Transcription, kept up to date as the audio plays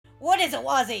What is it,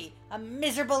 Wazy? A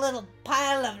miserable little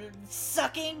pile of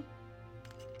sucking?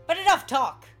 But enough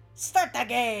talk. Start the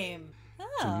game.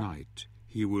 Oh. Tonight,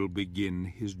 he will begin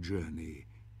his journey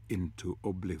into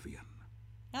oblivion.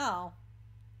 Oh.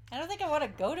 I don't think I want to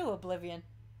go to Oblivion.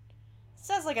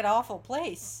 Sounds like an awful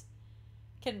place.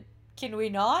 Can we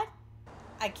not?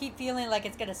 I keep feeling like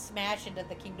it's gonna smash into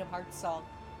the Kingdom Hearts song.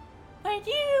 When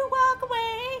you walk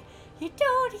away, you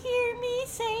don't hear me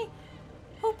say,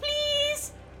 oh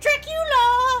please,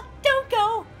 Dracula, don't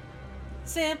go.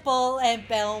 Simple and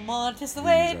Belmont is the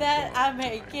way that I'm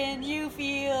making you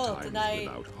feel tonight.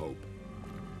 Without hope.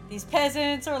 These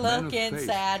peasants are looking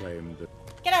sad.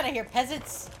 Get out of here,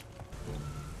 peasants.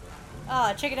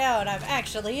 Oh, check it out, I'm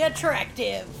actually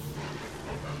attractive.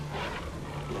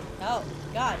 Oh,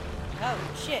 God. Oh,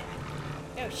 shit.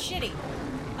 Oh, shitty.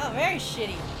 Oh, very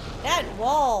shitty. That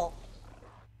wall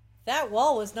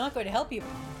was not going to help you.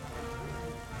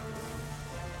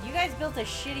 You guys built a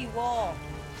shitty wall.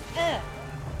 Yeah.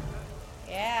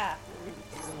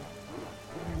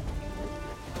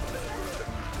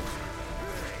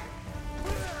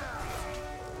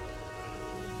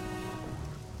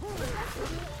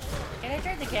 Can I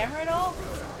turn the camera at all?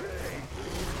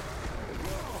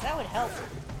 'Cause that would help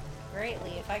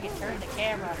greatly if I could turn the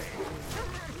camera.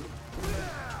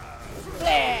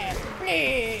 Blah,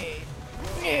 blah,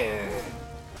 blah.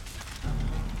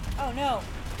 Oh no.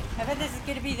 I bet this is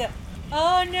gonna be the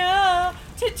oh no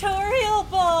tutorial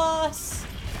boss.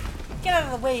 Get out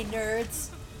of the way, nerds.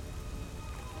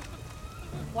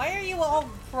 Why are you all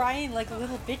crying like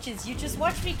little bitches? You just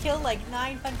watched me kill like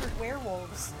 900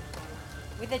 werewolves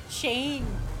with a chain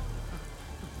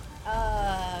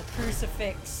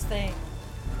crucifix thing.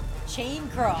 Chain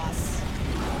cross.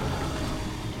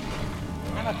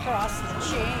 I'm across the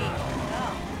chain.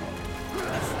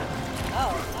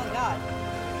 Oh God.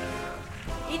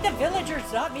 Eat the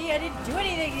villagers, not me. I didn't do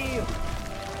anything to you.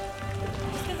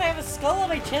 Just because I have a skull on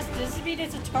my chest doesn't mean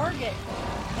it's a target.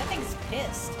 That thing's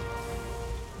pissed.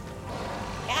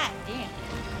 God damn.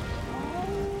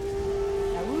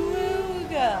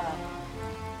 Awooga.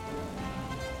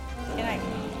 Can I?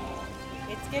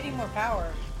 It's getting more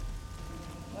power.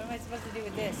 What am I supposed to do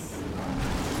with this?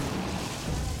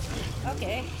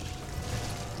 Okay.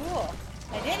 Cool.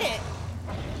 I did it.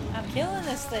 I'm killing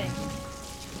this thing.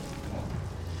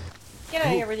 Get out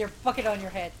of here with your bucket on your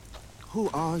head. Who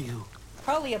are you?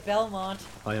 Probably a Belmont.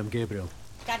 I am Gabriel.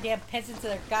 Goddamn peasants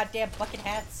with their goddamn bucket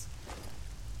hats.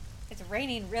 It's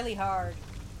raining really hard.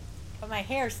 But my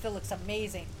hair still looks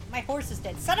amazing. My horse is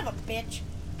dead. Son of a bitch.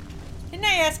 Didn't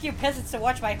I ask you peasants to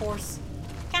watch my horse?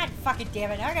 God fucking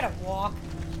damn it. I gotta walk.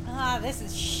 Ah, this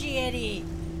is shitty.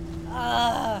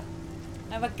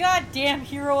 I'm a goddamn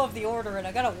hero of the order and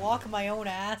I gotta walk my own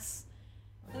ass.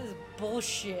 This is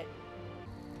bullshit.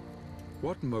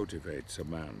 What motivates a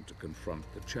man to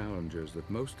confront the challenges that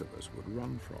most of us would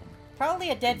run from?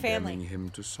 Probably a dead family. Condemning him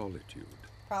to solitude.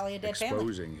 Probably a dead family.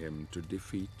 Exposing him to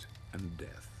defeat and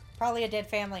death. Probably a dead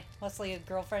family. Mostly a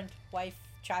girlfriend, wife,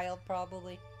 child,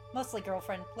 probably. Mostly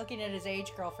girlfriend. Looking at his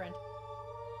age, girlfriend.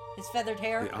 His feathered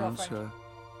hair, girlfriend. The answer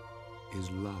is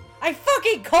love. I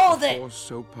fucking called it! A force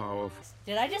so powerful.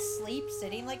 Did I just sleep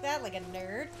sitting like that, like a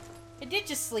nerd? I did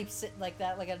just sleep sitting like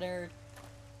that, like a nerd.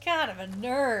 God, I'm a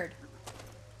nerd.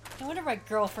 No wonder my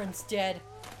girlfriend's dead.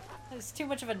 I was too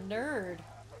much of a nerd.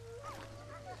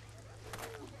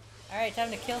 Alright, time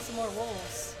to kill some more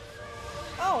wolves.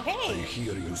 Oh, hey! I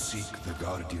hear you seek the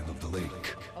guardian of the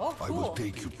lake. Oh, cool. I will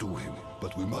take you to him,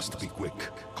 but we must be quick.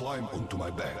 Climb onto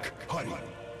my back. Hurry!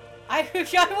 I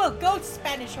will go,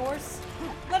 Spanish horse.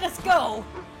 Let us go.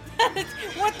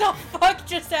 What the fuck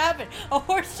just happened? A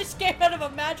horse just came out of a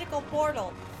magical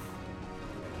portal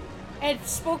and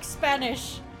spoke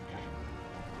Spanish.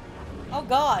 Oh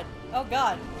god. Oh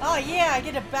god. Oh yeah, I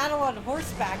get a battle on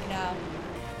horseback now.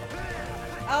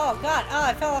 Oh god. Oh,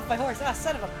 I fell off my horse. Oh,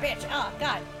 son of a bitch. Oh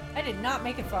god. I did not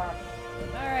make it far.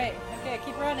 Alright. Okay,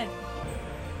 keep running.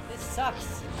 This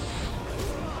sucks.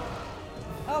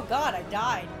 Oh god, I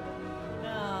died.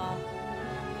 No.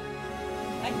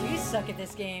 I do suck at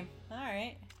this game.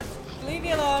 Alright. Leave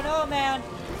me alone. Oh man.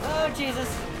 Oh Jesus.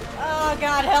 Oh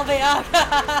god, help me. Oh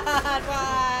god,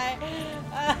 why?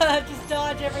 Just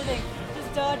dodge everything.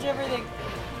 Just dodge everything.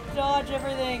 Dodge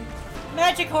everything.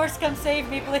 Magic horse, come save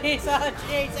me, please. Oh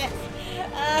Jesus.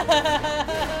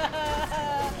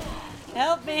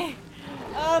 Help me.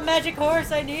 Oh, magic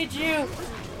horse, I need you.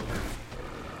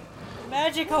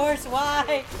 Magic horse,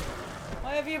 why?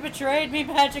 Why have you betrayed me,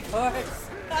 magic horse?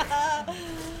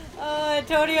 Oh,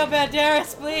 Antonio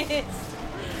Banderas, please.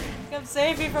 Come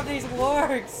save me from these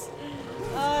wargs.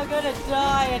 Oh, I'm gonna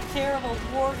die a terrible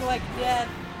warg-like death.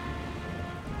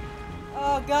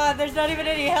 Oh god, there's not even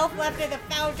any health left in the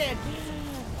fountain.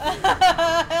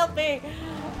 Help me.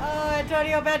 Oh,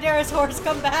 Antonio Banderas' horse,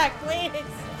 come back, please.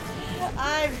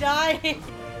 I'm dying.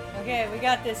 Okay, we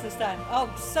got this time.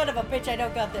 Oh, son of a bitch, I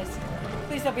don't got this.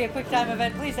 Please don't be a quick time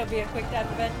event. Please don't be a quick time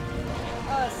event.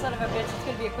 Oh, son of a bitch, it's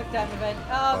gonna be a quick time event.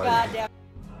 Oh, god damn.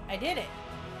 I did it.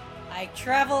 I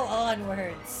travel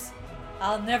onwards.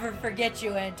 I'll never forget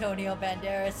you, Antonio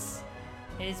Banderas.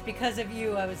 It is because of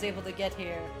you I was able to get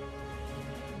here.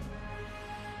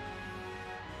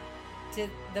 To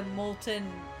the molten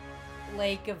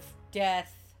lake of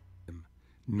death.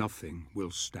 Nothing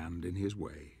will stand in his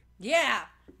way. Yeah!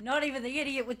 Not even the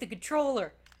idiot with the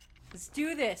controller. Let's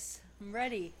do this. I'm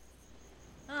ready.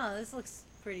 Oh, this looks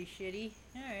pretty shitty.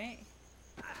 Alright.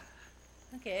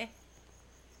 Okay.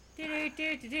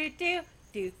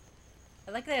 Do.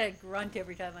 I like that I grunt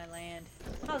every time I land.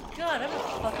 Oh god, I'm a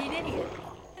fucking idiot.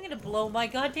 I'm gonna blow my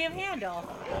goddamn hand off.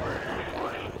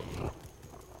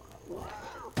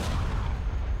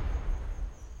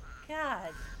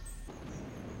 God.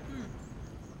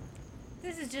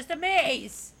 This is just a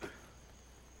maze.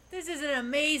 This isn't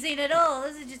amazing at all.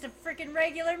 This is just a freaking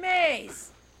regular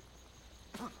maze.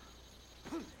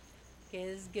 Okay,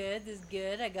 this is good. This is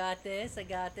good. I got this. I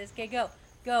got this. Okay, go.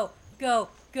 Go. Go.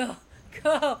 Go.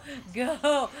 Go.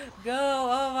 Go. Go.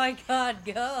 Oh my god,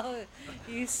 go.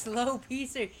 You slow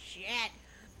piece of shit.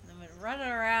 I'm running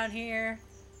around here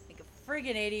like a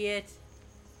friggin' idiot.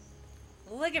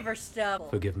 Looking for stuff.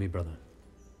 Forgive me, brother,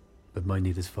 but my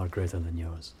need is far greater than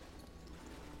yours.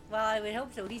 Well, I would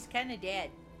hope so. He's kind of dead.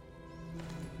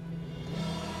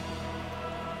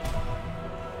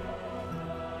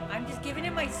 I'm just giving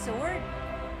him my sword?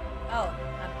 Oh,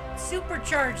 I'm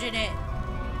supercharging it.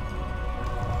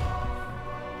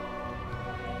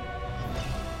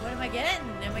 What am I getting?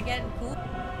 Am I getting cool?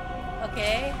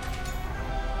 Okay.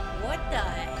 What the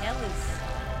hell is...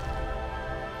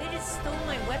 They just stole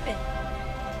my weapon.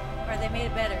 Or they made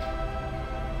it better.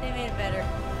 They made it better.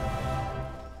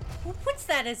 Who puts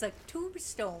that as a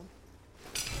tombstone?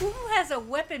 Who has a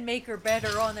weapon maker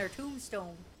better on their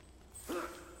tombstone?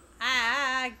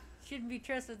 I shouldn't be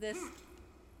trusted with this.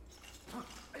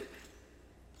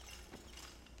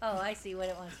 Oh, I see what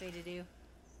it wants me to do.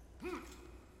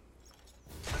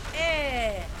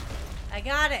 Hey! I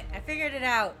got it. I figured it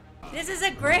out. This is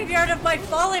a graveyard of my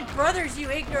fallen brothers, you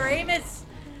ignoramus!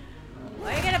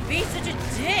 Why are you gonna be such a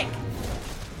dick?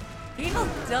 People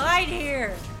died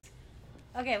here.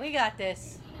 Okay, we got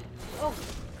this. Oh,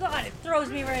 God, it throws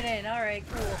me right in. Alright,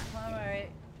 cool. I'm alright.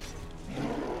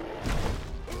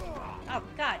 Oh,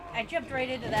 God, I jumped right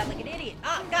into that like an idiot.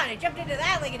 Oh, God, I jumped into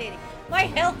that like an idiot. My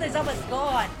health is almost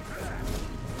gone.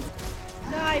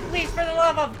 Die, please, for the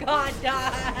love of God,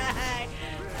 die.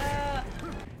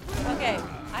 Okay,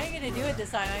 I'm gonna do it this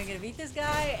time. I'm gonna beat this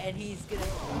guy, and he's gonna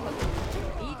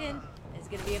be eaten. It's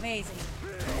gonna be amazing.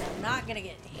 I'm not gonna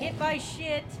get hit by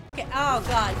shit. Okay, oh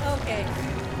God, okay.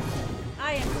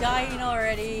 I am dying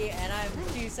already, and I'm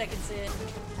 2 seconds in.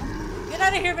 Get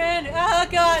out of here, man! Oh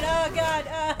God, oh God,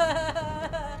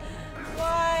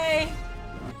 why?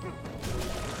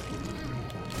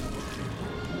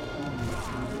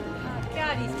 Oh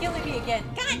God, he's killing me again.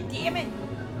 God damn it!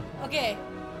 Okay,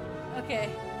 okay.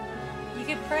 You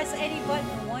can press any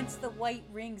button once the white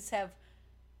rings have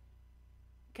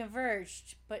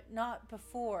converged, but not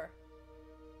before.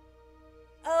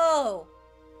 Oh!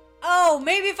 Oh,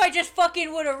 maybe if I just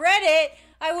fucking would have read it,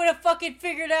 I would have fucking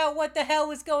figured out what the hell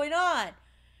was going on.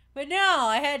 But no,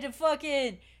 I had to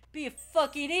fucking be a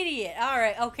fucking idiot.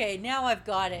 Alright, okay, now I've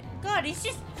got it. God, he's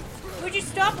just... Would you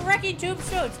stop wrecking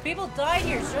tombstones? People died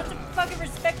here. Show some fucking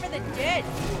respect for the dead.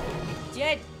 You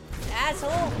dead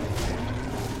asshole.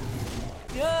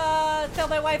 Tell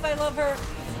my wife I love her.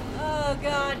 Oh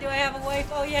God, do I have a wife?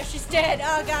 Oh yeah, she's dead.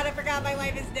 Oh God, I forgot my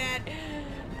wife is dead.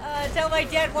 Tell my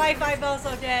dead wife I'm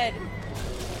also dead.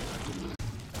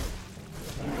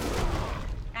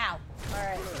 Ow.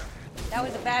 Alright. That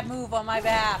was a bad move on my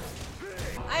behalf.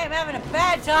 I am having a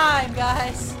bad time,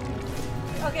 guys.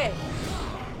 Okay.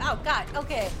 Oh God,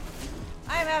 okay.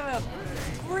 I am having a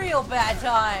real bad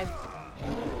time.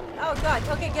 Oh God,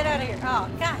 okay, get out of here. Oh,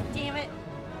 God damn it.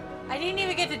 I didn't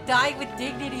even get to die with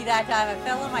dignity that time. I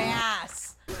fell on my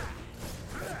ass.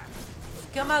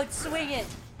 Come out swinging.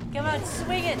 Come out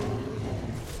swinging.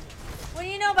 What do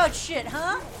you know about shit,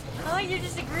 huh? Huh? You're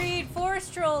just a greed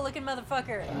forest troll looking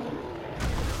motherfucker.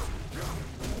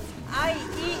 I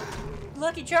eat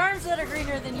Lucky Charms that are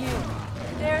greener than you.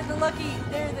 They're the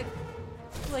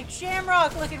like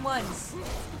shamrock looking ones.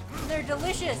 They're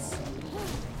delicious.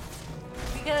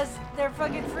 Because they're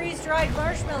fucking freeze-dried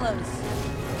marshmallows.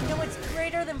 You know what's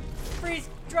greater than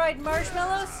freeze-dried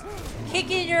marshmallows?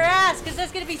 Kicking your ass, because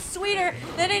that's going to be sweeter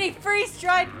than any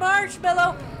freeze-dried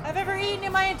marshmallow I've ever eaten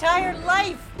in my entire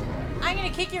life. I'm going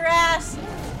to kick your ass,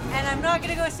 and I'm not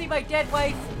going to go see my dead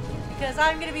wife, because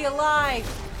I'm going to be alive.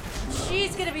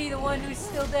 She's going to be the one who's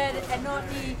still dead, and not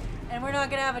me, and we're not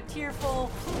going to have a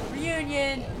tearful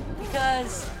reunion,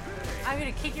 because I'm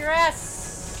going to kick your ass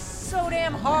so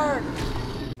damn hard.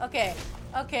 Okay,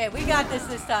 we got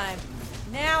this time.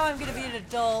 Now I'm gonna be an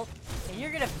adult, and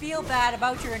you're gonna feel bad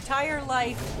about your entire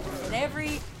life and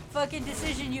every fucking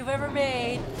decision you've ever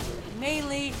made,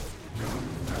 mainly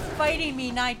fighting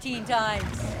me 19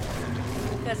 times.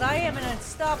 Because I am an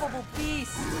unstoppable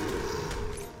beast.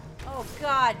 Oh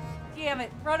god, damn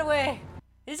it, run away.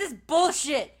 This is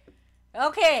bullshit.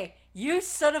 Okay, you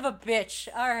son of a bitch.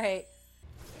 Alright.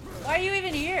 Why are you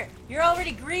even here? You're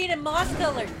already green and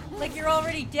moss-colored. Like you're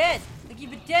already dead. Like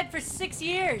you've been dead for 6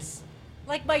 years.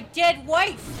 Like my dead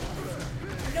wife.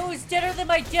 You know who's deader than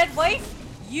my dead wife?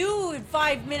 You in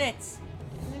 5 minutes.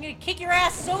 I'm gonna kick your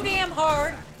ass so damn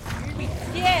hard. You're gonna be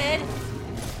dead.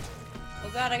 Oh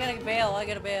god, I gotta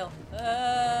bail.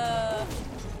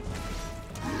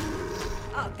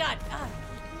 Oh god.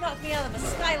 Knock me out of the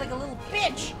sky like a little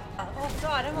bitch. Oh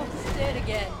god, I'm almost dead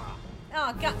again.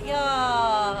 Oh god,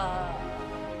 yeah.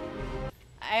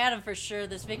 I had him for sure.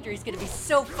 This victory's gonna be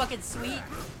so fucking sweet.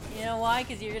 You know why?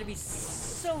 Because you're gonna be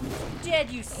so dead,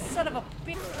 you son of a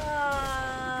bitch.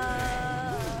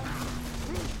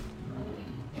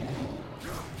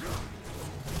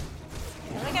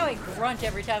 I like how I grunt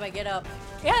every time I get up.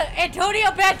 Yeah,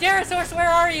 Antonio Banderas, where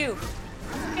are you?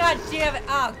 God damn it.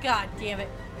 Oh god damn it.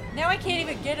 Now I can't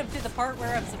even get him to the part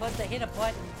where I'm supposed to hit a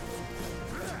button.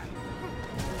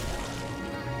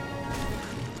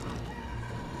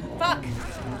 Fuck!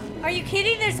 Are you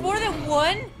kidding? There's more than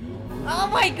one? Oh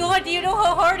my god, do you know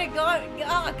how hard it got?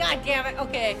 Oh god damn it,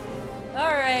 okay.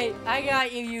 Alright, I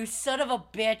got you, you son of a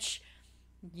bitch.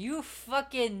 You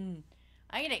fucking...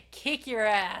 I'm gonna kick your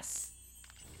ass.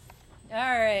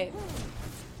 Alright.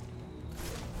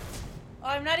 Oh,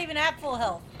 I'm not even at full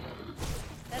health.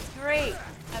 That's great.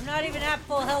 I'm not even at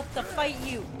full health to fight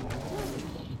you.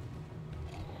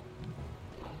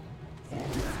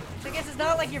 So I guess it's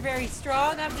not like you're very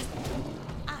strong, I'm just...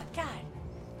 Ah, god.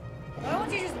 Why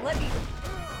don't you just let me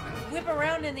whip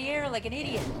around in the air like an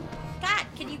idiot? God,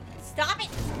 can you stop it?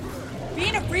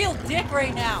 Being a real dick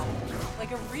right now.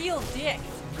 Like a real dick.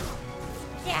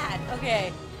 God,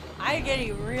 okay. I'm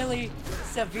getting really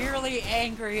severely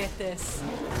angry at this.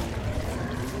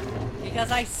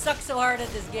 Because I suck so hard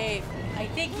at this game. I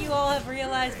think you all have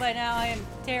realized by now I am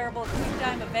terrible at quick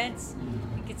time events.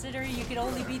 And considering you can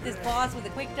only beat this boss with a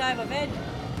quick time event,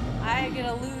 I'm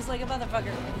gonna lose like a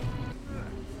motherfucker.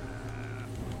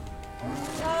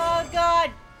 Oh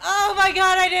god! Oh my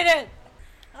god, I did it!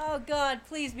 Oh god,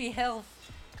 please be health.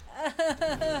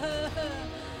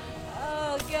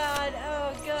 Oh god,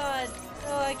 oh god.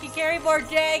 Oh, I can carry more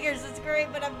daggers, that's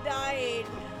great, but I'm dying.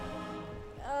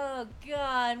 Oh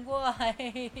god,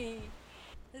 why?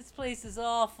 This place is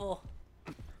awful.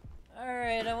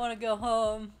 Alright, I wanna go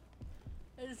home.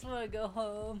 I just wanna go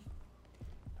home.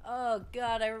 Oh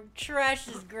god, I trashed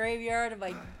this graveyard of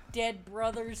my dead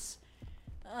brothers.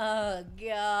 Oh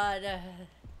god.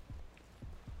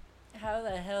 How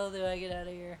the hell do I get out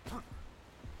of here?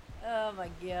 Oh my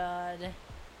god.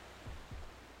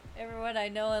 Everyone I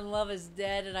know and love is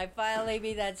dead, and I finally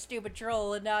beat that stupid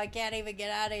troll, and now I can't even get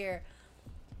out of here.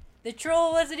 The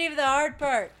troll wasn't even the hard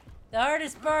part. The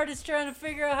hardest part is trying to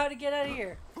figure out how to get out of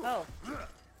here. Oh.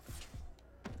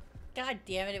 God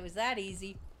damn it, it was that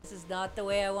easy. This is not the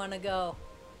way I want to go.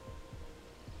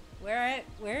 Where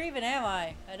even am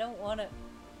I? I don't want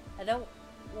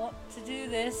to do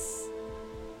this.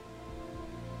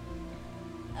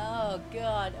 Oh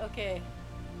god, okay.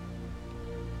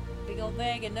 Big old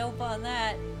bag of nope on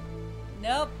that.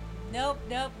 Nope, nope,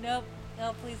 nope, nope.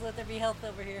 Oh, please let there be health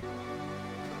over here.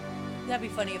 That'd be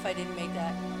funny if I didn't make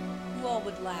that. Who all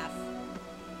would laugh?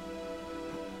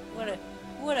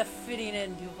 What a fitting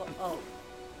end to... Oh.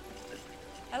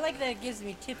 I like that it gives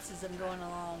me tips as I'm going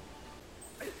along.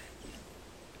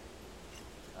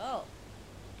 Oh.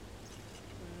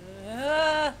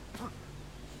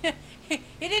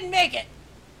 He didn't make it!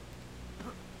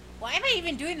 Why am I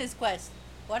even doing this quest?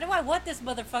 Why do I want this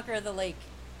motherfucker of the lake?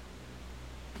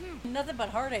 Nothing but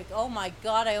heartache. Oh my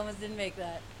god, I almost didn't make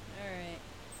that. Alright.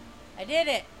 I did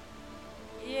it!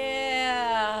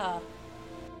 Yeah!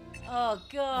 Oh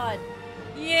god.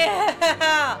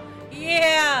 Yeah!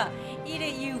 Yeah! Eat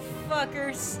it, you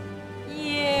fuckers!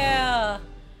 Yeah!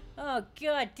 Oh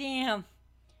god damn.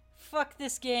 Fuck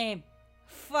this game.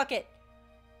 Fuck it.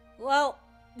 Well,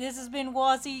 This has been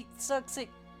Wazy, Sucks at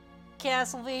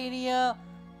Castlevania,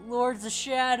 Lords of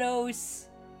Shadows.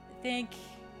 I think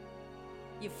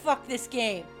you fuck this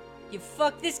game. You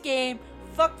fuck this game.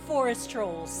 Fuck forest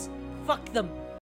trolls. Fuck them.